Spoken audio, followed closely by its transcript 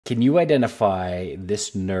Can you identify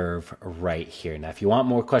this nerve right here? Now, if you want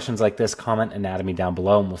more questions like this, comment anatomy down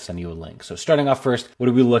below and we'll send you a link. So starting off first, what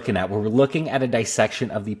are we looking at? Well, we're looking at a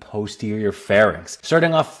dissection of the posterior pharynx.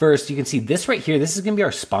 Starting off first, you can see this right here. This is going to be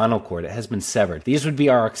our spinal cord. It has been severed. These would be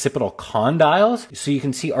our occipital condyles. So you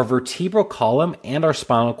can see our vertebral column and our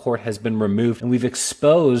spinal cord has been removed, and we've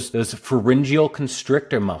exposed those pharyngeal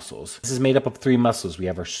constrictor muscles. This is made up of three muscles. We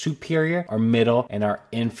have our superior, our middle, and our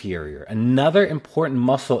inferior. Another important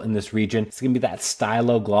muscle in this region is going to be that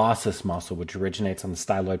styloglossus muscle, which originates on the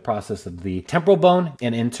styloid process of the temporal bone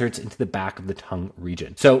and inserts into the back of the tongue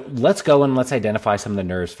region. So let's go and let's identify some of the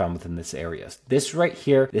nerves found within this area. This right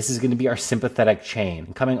here, this is going to be our sympathetic chain.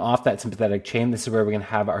 And coming off that sympathetic chain, this is where we're going to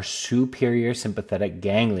have our superior sympathetic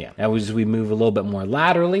ganglia. Now, as we move a little bit more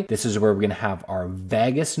laterally, this is where we're going to have our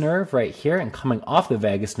vagus nerve right here. And coming off the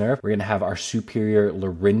vagus nerve, we're going to have our superior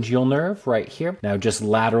laryngeal nerve right here. Now, just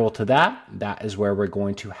lateral to that, that is where we're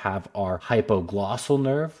going to have our hypoglossal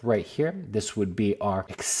nerve right here. This would be our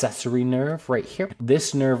accessory nerve right here.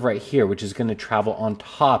 This nerve right here, which is going to travel on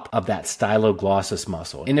top of that styloglossus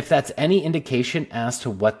muscle. And if that's any indication as to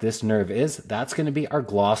what this nerve is, that's going to be our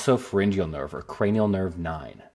glossopharyngeal nerve or cranial nerve 9.